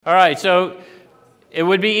All right, so it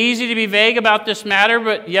would be easy to be vague about this matter,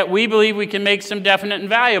 but yet we believe we can make some definite and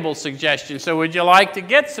valuable suggestions. So would you like to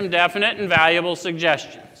get some definite and valuable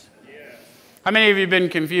suggestions? Yeah. How many of you have been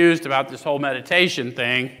confused about this whole meditation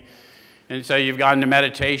thing? And so you've gone to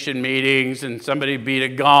meditation meetings and somebody beat a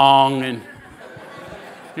gong and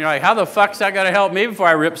you're like, how the fuck's that going to help me before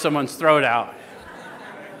I rip someone's throat out?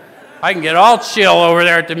 I can get all chill over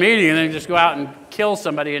there at the meeting and then just go out and kill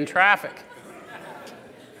somebody in traffic.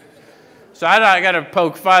 So I got to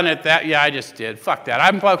poke fun at that. Yeah, I just did. Fuck that.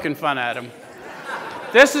 I'm poking fun at him.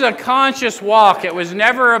 This is a conscious walk. It was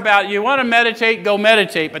never about, you want to meditate, go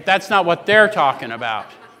meditate, but that's not what they're talking about.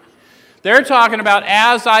 They're talking about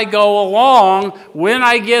as I go along, when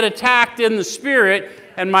I get attacked in the spirit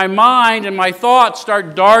and my mind and my thoughts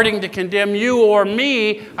start darting to condemn you or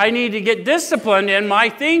me, I need to get disciplined in my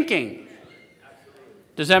thinking.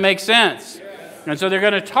 Does that make sense? And so they're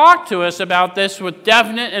going to talk to us about this with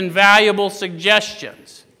definite and valuable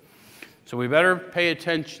suggestions. So we better pay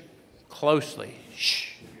attention closely.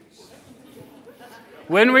 Shh.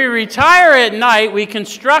 When we retire at night, we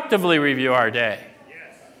constructively review our day.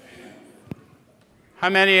 How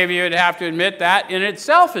many of you would have to admit that in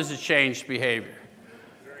itself is a changed behavior?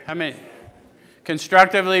 How many?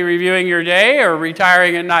 Constructively reviewing your day or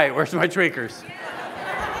retiring at night? Where's my tweakers?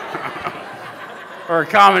 Or a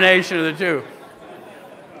combination of the two?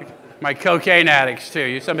 My cocaine addicts,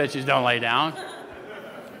 too. Some bitches don't lay down.